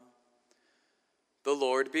The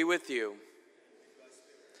Lord be with you.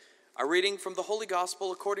 A reading from the Holy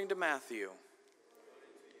Gospel according to Matthew.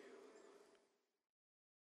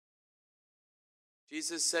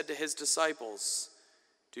 Jesus said to his disciples,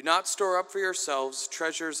 "Do not store up for yourselves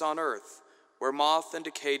treasures on earth, where moth and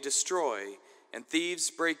decay destroy, and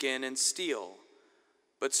thieves break in and steal.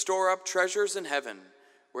 But store up treasures in heaven,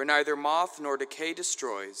 where neither moth nor decay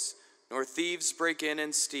destroys, nor thieves break in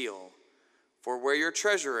and steal. For where your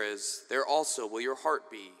treasure is, there also will your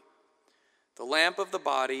heart be. The lamp of the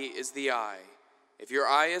body is the eye. If your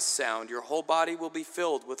eye is sound, your whole body will be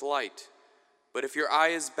filled with light. But if your eye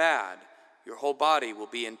is bad, your whole body will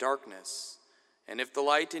be in darkness. And if the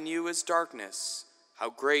light in you is darkness,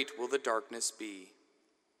 how great will the darkness be?"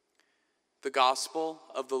 The Gospel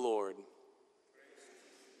of the Lord.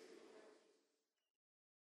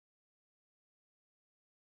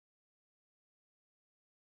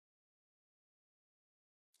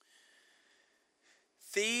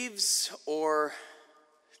 Thieves or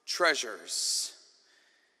treasures,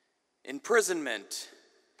 imprisonment,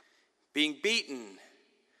 being beaten,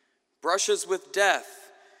 brushes with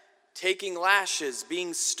death, taking lashes,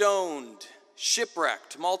 being stoned,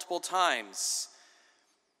 shipwrecked multiple times.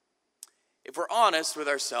 If we're honest with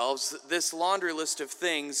ourselves, this laundry list of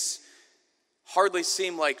things hardly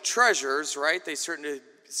seem like treasures, right? They certainly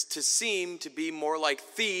seem to be more like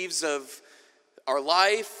thieves of our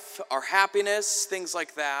life, our happiness, things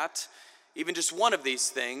like that. Even just one of these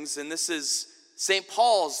things, and this is St.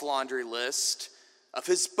 Paul's laundry list of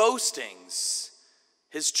his boastings,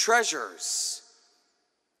 his treasures.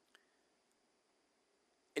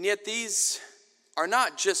 And yet these are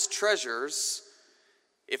not just treasures,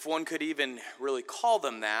 if one could even really call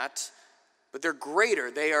them that, but they're greater.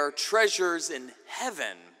 They are treasures in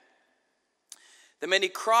heaven. The many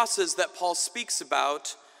crosses that Paul speaks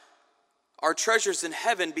about are treasures in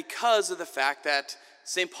heaven because of the fact that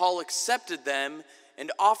St. Paul accepted them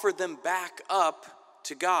and offered them back up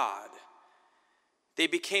to God. They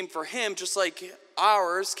became for him, just like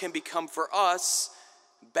ours can become for us,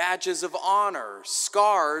 badges of honor,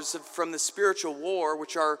 scars from the spiritual war,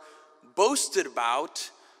 which are boasted about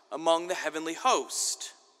among the heavenly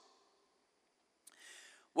host.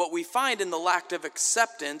 What we find in the lack of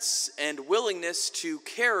acceptance and willingness to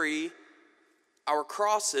carry our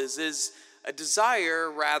crosses is a desire,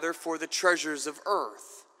 rather, for the treasures of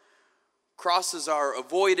earth. Crosses are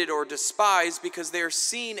avoided or despised because they are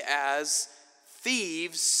seen as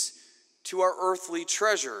thieves to our earthly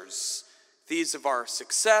treasures. Thieves of our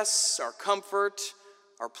success, our comfort,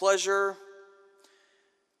 our pleasure.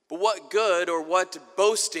 But what good or what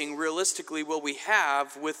boasting realistically will we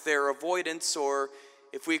have with their avoidance, or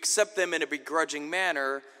if we accept them in a begrudging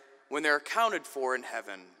manner when they're accounted for in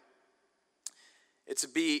heaven?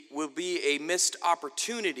 Will be a missed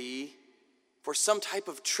opportunity for some type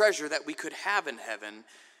of treasure that we could have in heaven,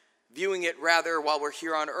 viewing it rather while we're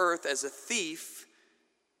here on earth as a thief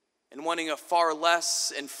and wanting a far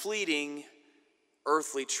less and fleeting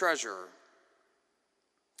earthly treasure.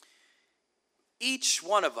 Each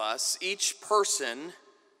one of us, each person,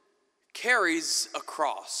 carries a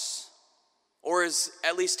cross, or is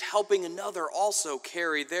at least helping another also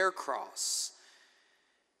carry their cross.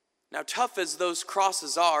 Now, tough as those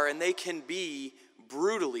crosses are, and they can be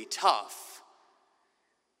brutally tough,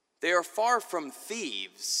 they are far from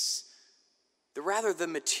thieves. They're rather the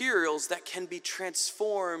materials that can be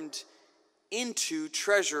transformed into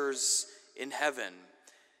treasures in heaven.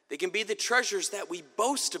 They can be the treasures that we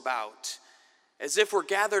boast about, as if we're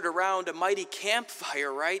gathered around a mighty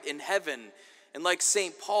campfire, right, in heaven. And like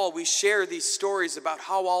St. Paul, we share these stories about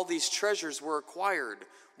how all these treasures were acquired,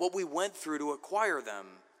 what we went through to acquire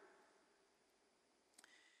them.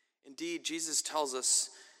 Indeed, Jesus tells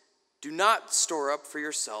us, "Do not store up for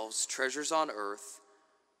yourselves treasures on earth,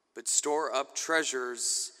 but store up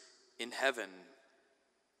treasures in heaven."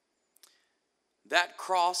 That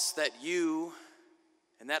cross that you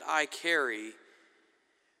and that I carry,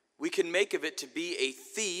 we can make of it to be a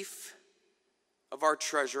thief of our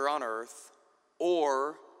treasure on earth,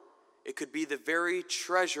 or it could be the very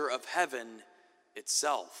treasure of heaven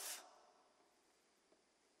itself.